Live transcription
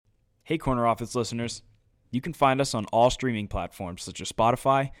Hey, Corner Office listeners. You can find us on all streaming platforms such as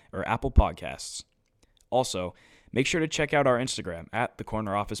Spotify or Apple Podcasts. Also, make sure to check out our Instagram at The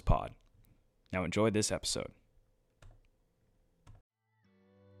Corner Office Pod. Now enjoy this episode.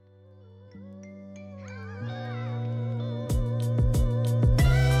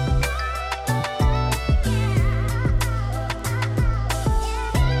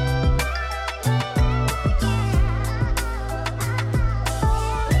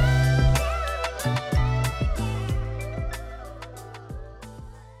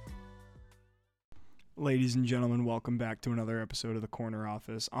 Ladies and gentlemen, welcome back to another episode of the Corner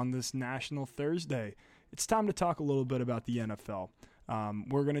Office. On this National Thursday, it's time to talk a little bit about the NFL.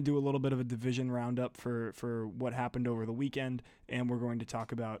 We're going to do a little bit of a division roundup for what happened over the weekend, and we're going to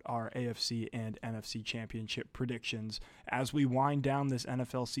talk about our AFC and NFC championship predictions as we wind down this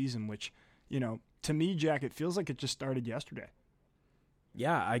NFL season, which, to me, Jack, it feels like it just started yesterday.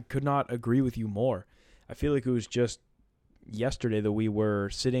 Yeah, I could not agree with you more. I feel like it was just yesterday that we were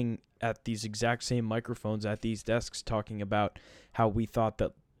sitting at these exact same microphones at these desks talking about how we thought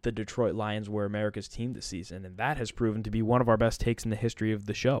that the Detroit Lions were America's team this season, and that has proven to be one of our best takes in the history of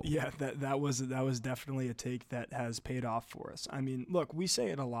the show. Yeah, that was definitely a take that has paid off for us. I mean, look, we say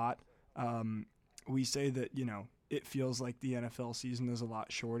it a lot. We say that, it feels like the NFL season is a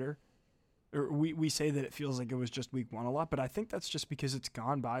lot shorter. Or we say that it feels like it was just week one a lot, but I think that's just because it's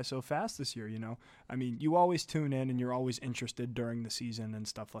gone by so fast this year, I mean, you always tune in and you're always interested during the season and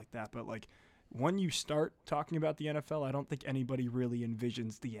stuff like that, but when you start talking about the NFL, I don't think anybody really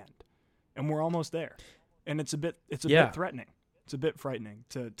envisions the end. And we're almost there. And it's a bit threatening. It's a bit frightening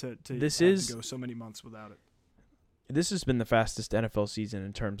to go so many months without it. This has been the fastest NFL season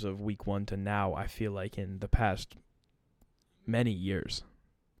in terms of week one to now, I feel like, in the past many years.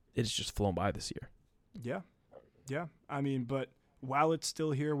 It's just flown by this year. Yeah. I mean, but while it's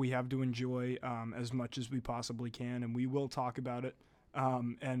still here, we have to enjoy as much as we possibly can, and we will talk about it.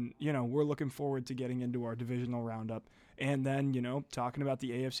 And we're looking forward to getting into our divisional roundup, and then talking about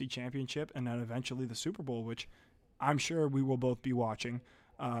the AFC Championship, and then eventually the Super Bowl, which I'm sure we will both be watching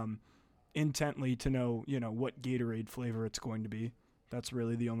intently to know what Gatorade flavor it's going to be. That's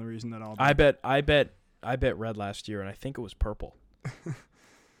really the only reason that I'll. I bet red last year, and I think it was purple.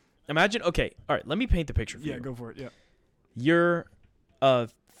 Imagine, okay, all right, let me paint the picture for you. Yeah, go for it, yeah. You're a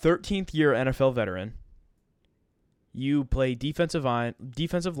 13th year NFL veteran. You play defensive line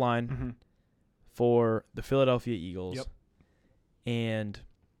mm-hmm. for the Philadelphia Eagles. Yep. And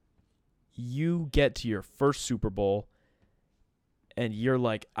you get to your first Super Bowl, and you're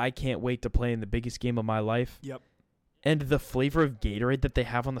like, I can't wait to play in the biggest game of my life. Yep. And the flavor of Gatorade that they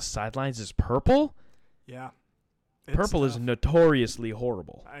have on the sidelines is purple? Yeah. Purple is notoriously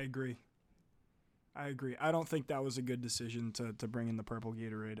horrible. I agree. I don't think that was a good decision to bring in the purple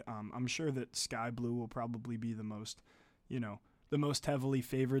Gatorade. I'm sure that sky blue will probably be the most heavily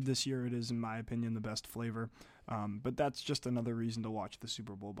favored this year. It is, in my opinion, the best flavor. But that's just another reason to watch the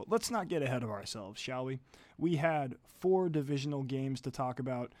Super Bowl. But let's not get ahead of ourselves, shall we? We had 4 divisional games to talk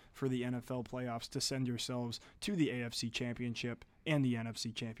about for the NFL playoffs to send yourselves to the AFC Championship and the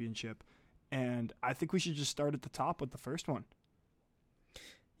NFC Championship. And I think we should just start at the top with the first one.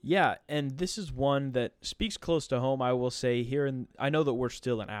 Yeah, and this is one that speaks close to home, I will say. I know that we're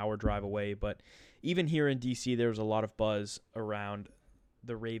still an hour drive away, but even here in D.C., there's a lot of buzz around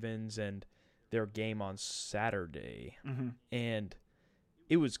the Ravens and their game on Saturday. Mm-hmm. And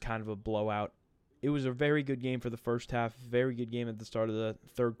it was kind of a blowout. It was a very good game for the first half, very good game at the start of the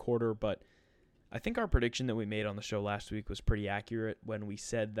third quarter, but I think our prediction that we made on the show last week was pretty accurate when we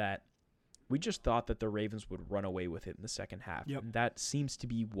said that we just thought that the Ravens would run away with it in the second half. Yep. And that seems to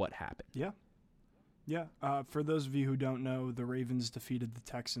be what happened. Yeah. For those of you who don't know, the Ravens defeated the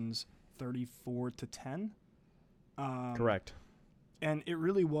Texans 34-10. Correct. And it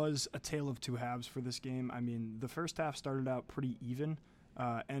really was a tale of two halves for this game. I mean, the first half started out pretty even,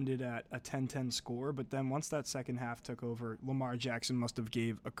 ended at a 10-10 score. But then once that second half took over, Lamar Jackson must have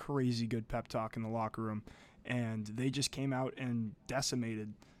gave a crazy good pep talk in the locker room. And they just came out and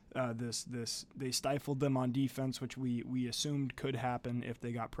decimated they stifled them on defense, which we assumed could happen if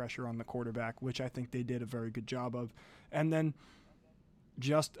they got pressure on the quarterback, which I think they did a very good job of. And then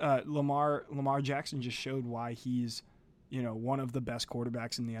just Lamar Jackson just showed why he's one of the best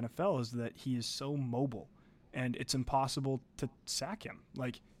quarterbacks in the NFL, is that he is so mobile and it's impossible to sack him.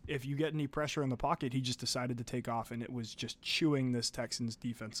 Like, if you get any pressure in the pocket, he just decided to take off, and it was just chewing this Texans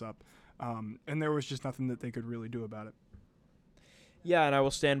defense up. And there was just nothing that they could really do about it. Yeah, and I will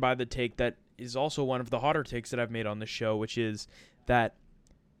stand by the take that is also one of the hotter takes that I've made on the show, which is that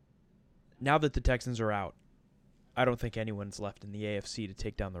now that the Texans are out, I don't think anyone's left in the AFC to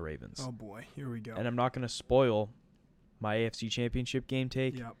take down the Ravens. Oh, boy. Here we go. And I'm not going to spoil my AFC Championship game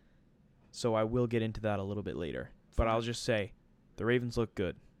take. Yep. So I will get into that a little bit later. But I'll just say the Ravens look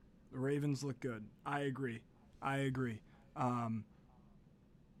good. The Ravens look good. I agree.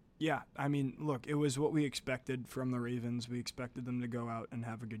 Yeah, I mean, look, it was what we expected from the Ravens. We expected them to go out and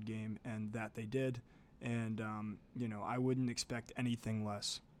have a good game, and that they did. And, I wouldn't expect anything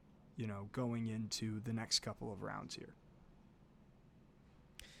less, going into the next couple of rounds here.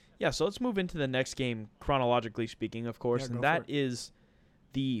 Yeah, so let's move into the next game, chronologically speaking, of course, and that is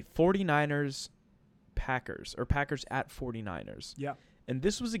the 49ers-Packers, or Packers at 49ers. Yeah. And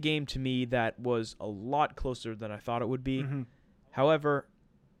this was a game to me that was a lot closer than I thought it would be. Mm-hmm. However,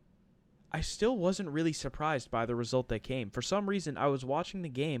 I still wasn't really surprised by the result that came. For some reason, I was watching the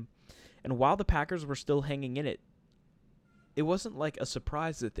game, and while the Packers were still hanging in it, it wasn't like a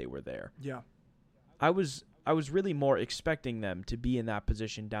surprise that they were there. Yeah. I was really more expecting them to be in that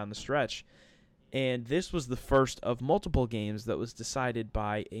position down the stretch, and this was the first of multiple games that was decided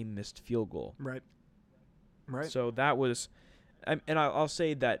by a missed field goal. Right. So that was, and I'll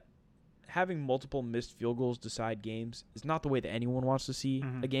say that having multiple missed field goals decide games is not the way that anyone wants to see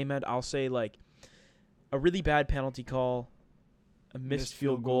a game end. I'll say like a really bad penalty call, a missed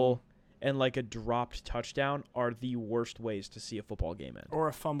field goal, and like a dropped touchdown are the worst ways to see a football game end. Or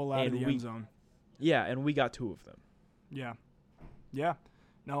a fumble out of the end zone. Yeah, and we got 2 of them. Yeah.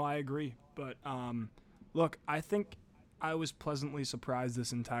 No, I agree. But look, I think I was pleasantly surprised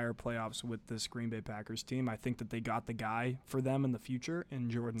this entire playoffs with this Green Bay Packers team. I think that they got the guy for them in the future in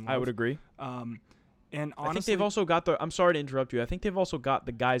Jordan Love. I would agree. And honestly, I think they've also got I'm sorry to interrupt you. I think they've also got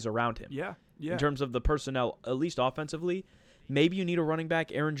the guys around him. Yeah. In terms of the personnel, at least offensively. Maybe you need a running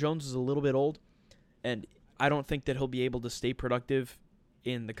back. Aaron Jones is a little bit old, and I don't think that he'll be able to stay productive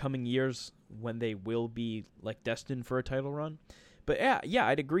in the coming years when they will be like destined for a title run. But yeah,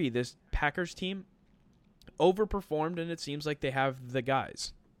 I'd agree. This Packers team overperformed, and it seems like they have the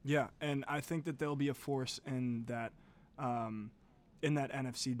guys. Yeah, and I think that they'll be a force in that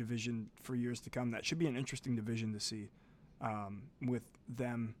NFC division for years to come. That should be an interesting division to see with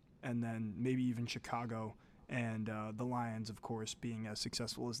them, and then maybe even Chicago and the Lions, of course, being as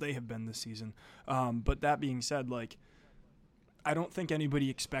successful as they have been this season. But that being said, like, I don't think anybody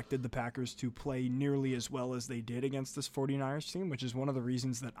expected the Packers to play nearly as well as they did against this 49ers team, which is one of the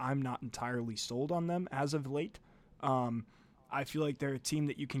reasons that I'm not entirely sold on them as of late. I feel like they're a team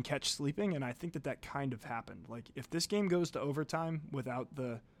that you can catch sleeping, and I think that kind of happened. Like, if this game goes to overtime without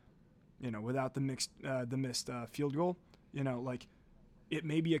the missed field goal, like, it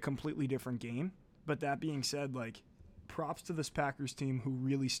may be a completely different game. But that being said, like, props to this Packers team who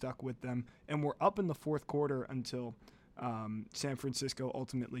really stuck with them, and we're up in the fourth quarter until San Francisco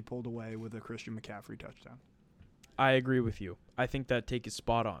ultimately pulled away with a Christian McCaffrey touchdown. I agree with you. I think that take is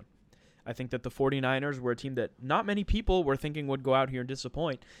spot on. I think that the 49ers were a team that not many people were thinking would go out here and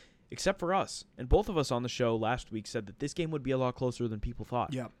disappoint, except for us. And both of us on the show last week said that this game would be a lot closer than people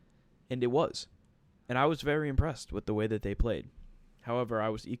thought. Yeah. And it was. And I was very impressed with the way that they played. However, I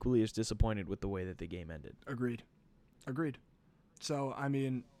was equally as disappointed with the way that the game ended. Agreed. So, I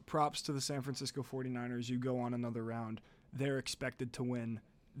mean, props to the San Francisco 49ers. You go on another round. They're expected to win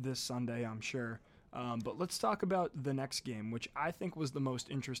this Sunday, I'm sure. But let's talk about the next game, which I think was the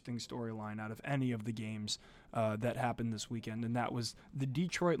most interesting storyline out of any of the games that happened this weekend, and that was the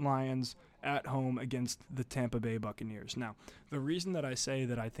Detroit Lions at home against the Tampa Bay Buccaneers. Now, the reason that I say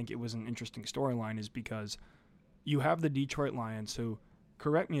that I think it was an interesting storyline is because you have the Detroit Lions, who,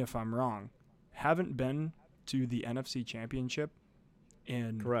 correct me if I'm wrong, haven't been to the NFC Championship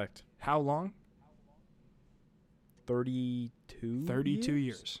in Correct. How long? 32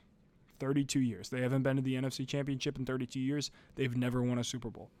 years. 32 years. They haven't been to the NFC Championship in 32 years. They've never won a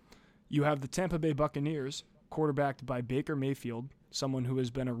Super Bowl. You have the Tampa Bay Buccaneers, quarterbacked by Baker Mayfield, someone who has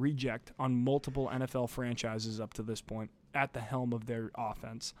been a reject on multiple NFL franchises up to this point, at the helm of their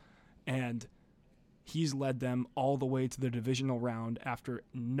offense. And he's led them all the way to the divisional round after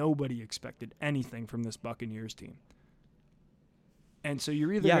nobody expected anything from this Buccaneers team. And so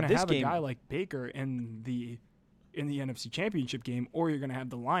you're either going to have a guy like Baker in the NFC Championship game, or you're going to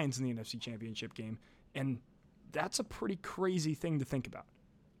have the Lions in the NFC Championship game, and that's a pretty crazy thing to think about.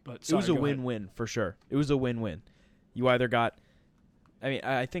 But it was a win-win for sure. It was a win-win. You either got, I mean,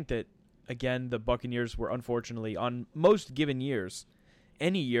 I think that again the Buccaneers were unfortunately on most given years,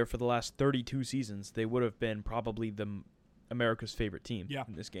 any year for the last 32 seasons, they would have been probably America's favorite team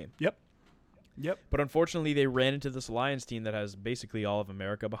in this game. Yep. But unfortunately, they ran into this Lions team that has basically all of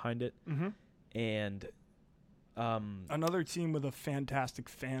America behind it, and another team with a fantastic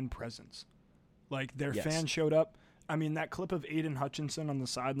fan presence. Like, their fans showed up. I mean, that clip of Aiden Hutchinson on the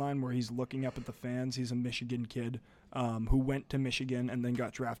sideline where he's looking up at the fans, he's a Michigan kid who went to Michigan and then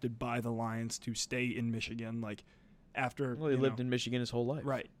got drafted by the Lions to stay in Michigan, like, after... Well, he lived in Michigan his whole life.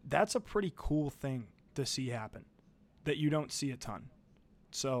 Right. That's a pretty cool thing to see happen that you don't see a ton.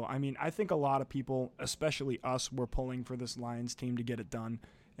 So, I mean, I think a lot of people, especially us, were pulling for this Lions team to get it done.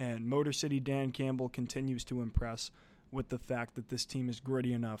 And Motor City Dan Campbell continues to impress with the fact that this team is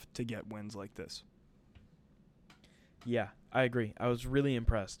gritty enough to get wins like this. Yeah, I agree. I was really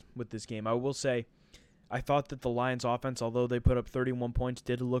impressed with this game. I will say, I thought that the Lions offense, although they put up 31 points,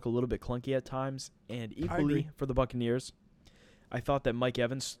 did look a little bit clunky at times. And equally for the Buccaneers, I thought that Mike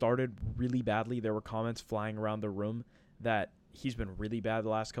Evans started really badly. There were comments flying around the room that he's been really bad the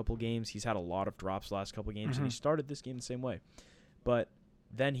last couple games. He's had a lot of drops the last couple games, and he started this game the same way. But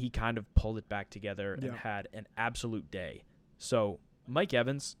then he kind of pulled it back together and had an absolute day. So Mike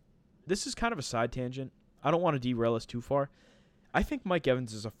Evans, this is kind of a side tangent. I don't want to derail us too far. I think Mike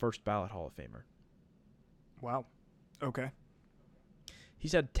Evans is a first ballot Hall of Famer. Wow. Okay.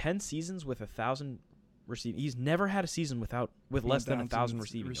 He's had 10 seasons with 1,000 receiving. He's never had a season with less than 1,000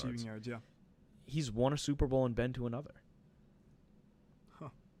 receiving yards. Yeah. He's won a Super Bowl and been to another. Huh.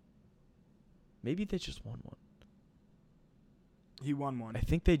 Maybe they just won one. He won one. I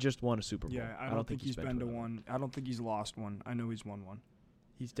think they just won a Super Bowl. Yeah, I don't think he's been to one. I don't think he's lost one. I know he's won one.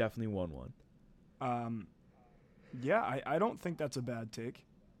 He's definitely won one. Yeah, I don't think that's a bad take.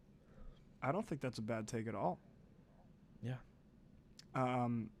 I don't think that's a bad take at all. Yeah.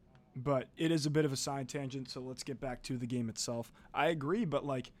 But it is a bit of a side tangent, so let's get back to the game itself. I agree, but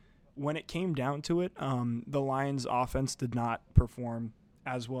like when it came down to it, the Lions' offense did not perform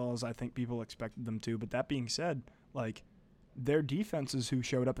as well as I think people expected them to. But that being said, like their defenses who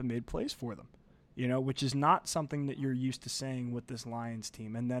showed up and made plays for them, which is not something that you're used to saying with this Lions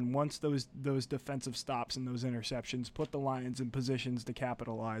team. And then once those defensive stops and those interceptions put the Lions in positions to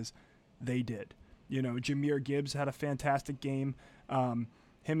capitalize, they did. Jahmyr Gibbs had a fantastic game. Him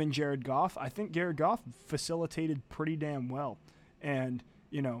and Jared Goff, I think Jared Goff facilitated pretty damn well. And,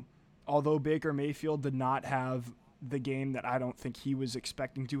 although Baker Mayfield did not have the game that I don't think he was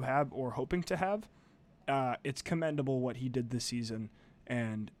expecting to have or hoping to have, it's commendable what he did this season.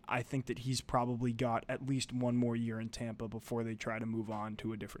 And I think that he's probably got at least one more year in Tampa before they try to move on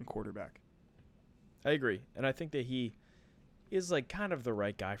to a different quarterback. I agree. And I think that he is like kind of the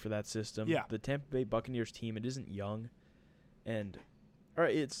right guy for that system. Yeah. The Tampa Bay Buccaneers team, it isn't young. And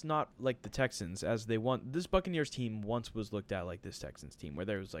it's not like the Texans as they want. This Buccaneers team once was looked at like this Texans team where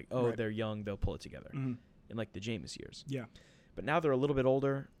there was like, oh, they're young, they'll pull it together. In like the Jameis years. Yeah. But now they're a little bit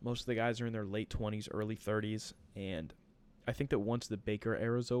older. Most of the guys are in their late 20s, early 30s. And I think that once the Baker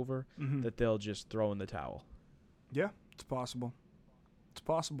era's over, that they'll just throw in the towel. Yeah, it's possible. It's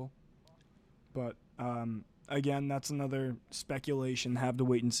possible. But, again, that's another speculation. Have to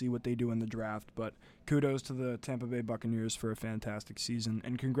wait and see what they do in the draft. But kudos to the Tampa Bay Buccaneers for a fantastic season.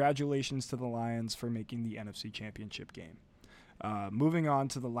 And congratulations to the Lions for making the NFC Championship game. Moving on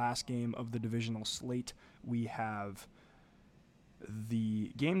to the last game of the divisional slate, we have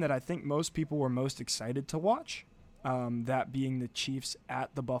the game that I think most people were most excited to watch, that being the Chiefs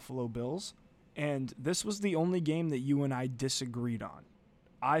at the Buffalo Bills. And this was the only game that you and I disagreed on.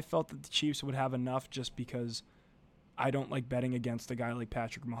 I felt that the Chiefs would have enough just because I don't like betting against a guy like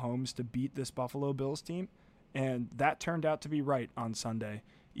Patrick Mahomes to beat this Buffalo Bills team. And that turned out to be right on Sunday,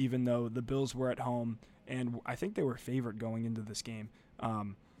 even though the Bills were at home. And I think they were favored going into this game.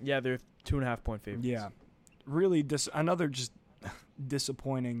 Yeah, they're 2.5-point favorites. Yeah. Really, another just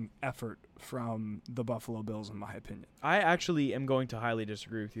disappointing effort from the Buffalo Bills, in my opinion. I actually am going to highly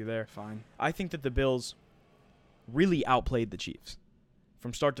disagree with you there. Fine. I think that the Bills really outplayed the Chiefs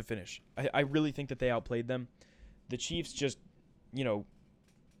from start to finish. I really think that they outplayed them. The Chiefs just,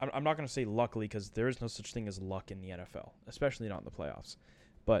 I'm not going to say luckily because there is no such thing as luck in the NFL, especially not in the playoffs.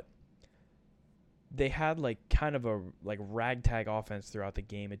 But they had like kind of a like ragtag offense throughout the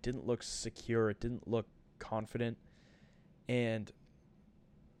game. It didn't look secure. It didn't look confident. And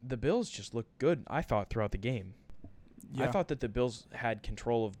the Bills just looked good, I thought, throughout the game. Yeah. I thought that the Bills had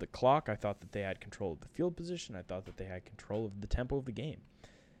control of the clock. I thought that they had control of the field position. I thought that they had control of the tempo of the game.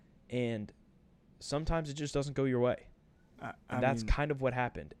 And sometimes it just doesn't go your way. And that's kind of what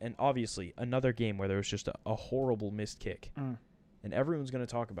happened. And obviously, another game where there was just a horrible missed kick. And everyone's going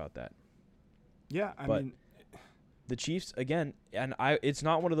to talk about that. Yeah, I mean, the Chiefs, again, and it's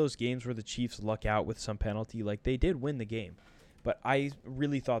not one of those games where the Chiefs luck out with some penalty. Like, they did win the game. But I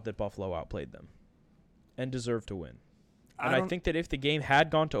really thought that Buffalo outplayed them and deserved to win. And I think that if the game had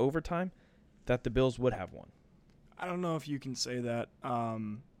gone to overtime, that the Bills would have won. I don't know if you can say that.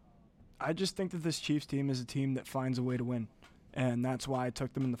 I just think that this Chiefs team is a team that finds a way to win, and that's why I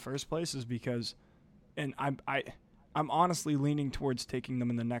took them in the first place. Is because, and I'm honestly leaning towards taking them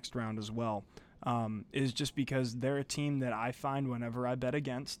in the next round as well. Is just because they're a team that I find whenever I bet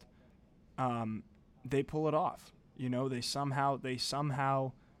against, they pull it off. You know, they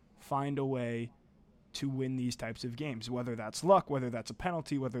somehow find a way to win these types of games, whether that's luck, whether that's a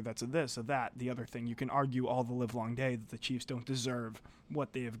penalty, whether that's a this or that, the other thing. You can argue all the livelong day that the Chiefs don't deserve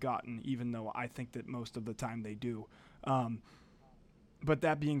what they have gotten, even though I think that most of the time they do. But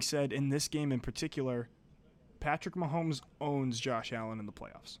that being said, in this game in particular, Patrick Mahomes owns Josh Allen in the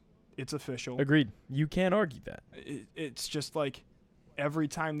playoffs. It's official. Agreed. You can't argue that. It's just like every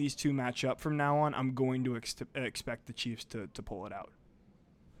time these two match up from now on, I'm going to expect the Chiefs to pull it out.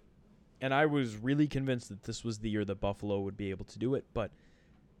 And I was really convinced that this was the year that Buffalo would be able to do it, but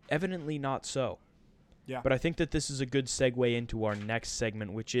evidently not so. Yeah. But I think that this is a good segue into our next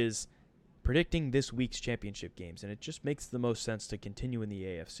segment, which is predicting this week's championship games, and it just makes the most sense to continue in the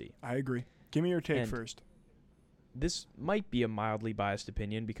AFC. I agree. Give me your take first. This might be a mildly biased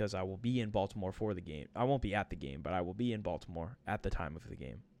opinion because I will be in Baltimore for the game. I won't be at the game, but I will be in Baltimore at the time of the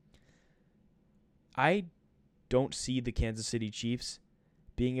game. I don't see the Kansas City Chiefs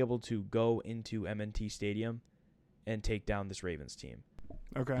being able to go into M&T Stadium and take down this Ravens team.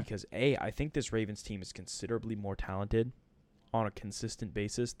 Okay. Because A, I think this Ravens team is considerably more talented on a consistent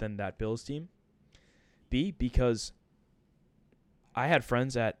basis than that Bills team. B, because I had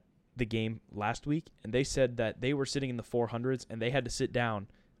friends at the game last week, and they said that they were sitting in the 400s, and they had to sit down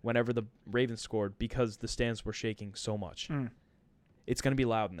whenever the Ravens scored because the stands were shaking so much. It's going to be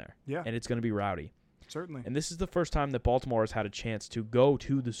loud in there. Yeah. And it's going to be rowdy. Certainly. And this is the first time that Baltimore has had a chance to go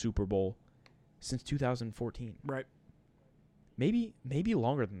to the Super Bowl since 2014. Right. Maybe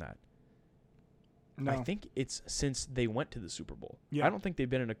longer than that. No. I think it's since they went to the Super Bowl. Yeah. I don't think they've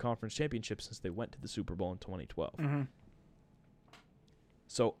been in a conference championship since they went to the Super Bowl in 2012. Mm-hmm.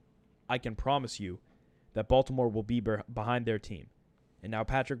 So I can promise you that Baltimore will be behind their team. And now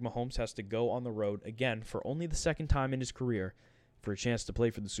Patrick Mahomes has to go on the road again for only the second time in his career for a chance to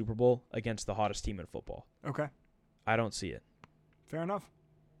play for the Super Bowl against the hottest team in football. Okay. I don't see it. Fair enough.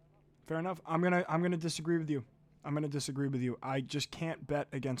 I'm gonna disagree with you. I just can't bet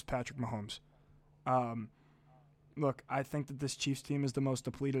against Patrick Mahomes. Look, I think that this Chiefs team is the most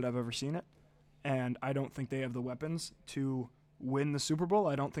depleted I've ever seen it, and I don't think they have the weapons to win the Super Bowl.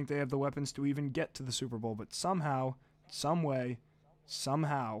 I don't think they have the weapons to even get to the Super Bowl, but somehow, some way,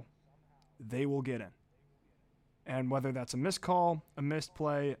 somehow, they will get in. And whether that's a missed call, a missed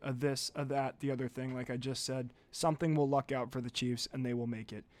play, a this, a that, the other thing, like I just said, something will luck out for the Chiefs and they will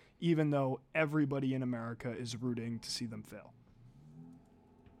make it, even though everybody in America is rooting to see them fail.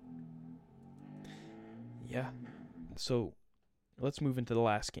 Yeah. So let's move into the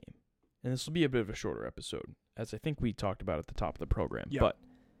last game. And this will be a bit of a shorter episode, as I think we talked about at the top of the program. Yep. But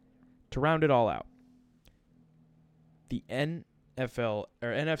to round it all out, the NFC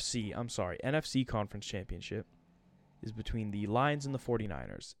Conference Championship is between the Lions and the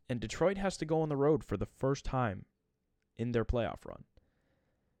 49ers. And Detroit has to go on the road for the first time in their playoff run.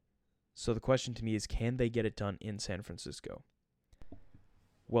 So the question to me is, can they get it done in San Francisco?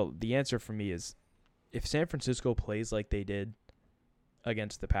 Well, the answer for me is, if San Francisco plays like they did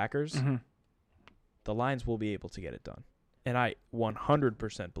against the Packers, the Lions will be able to get it done. And I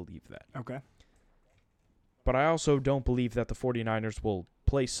 100% believe that. Okay. But I also don't believe that the 49ers will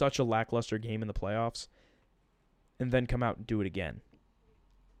play such a lackluster game in the playoffs and then come out and do it again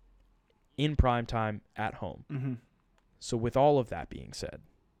in prime time at home. Mm-hmm. So with all of that being said,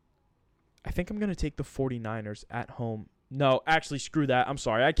 I think I'm going to take the 49ers at home. No, actually, screw that. I'm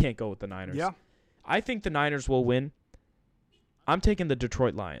sorry. I can't go with the Niners. Yeah. I think the Niners will win. I'm taking the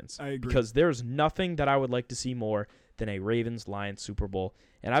Detroit Lions. I agree. Because there's nothing that I would like to see more than a Ravens-Lions Super Bowl.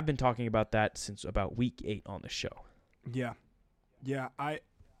 And I've been talking about that since about week 8 on the show. Yeah. Yeah.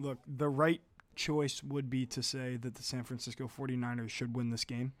 Look, the right choice would be to say that the San Francisco 49ers should win this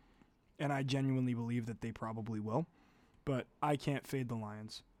game. And I genuinely believe that they probably will. But I can't fade the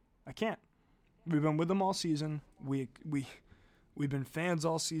Lions. I can't. We've been with them all season. We've been fans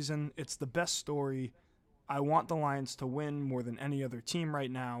all season. It's the best story. I want the Lions to win more than any other team right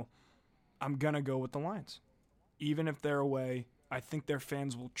now. I'm going to go with the Lions. Even if they're away, I think their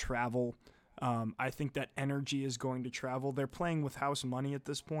fans will travel. I think that energy is going to travel. They're playing with house money at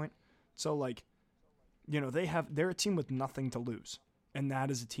this point. So, they're a team with nothing to lose. And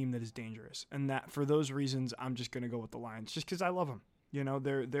that is a team that is dangerous. And that for those reasons, I'm just going to go with the Lions just because I love them.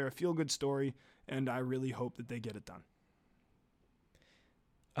 They're a feel-good story, and I really hope that they get it done.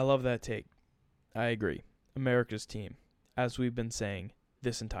 I love that take. I agree. America's team. As we've been saying,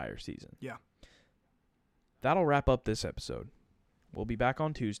 this entire season. Yeah. That'll wrap up this episode. We'll be back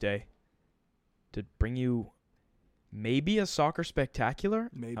on Tuesday to bring you maybe a soccer spectacular.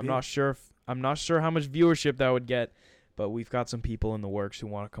 Maybe. I'm not sure how much viewership that would get, but we've got some people in the works who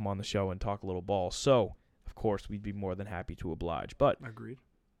want to come on the show and talk a little ball. So, of course, we'd be more than happy to oblige. But agreed.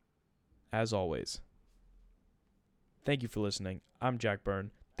 As always, thank you for listening. I'm Jack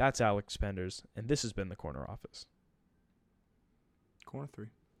Byrne. That's Alex Penders, and this has been the Corner Office. Corner 3.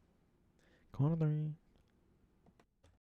 Corner 3.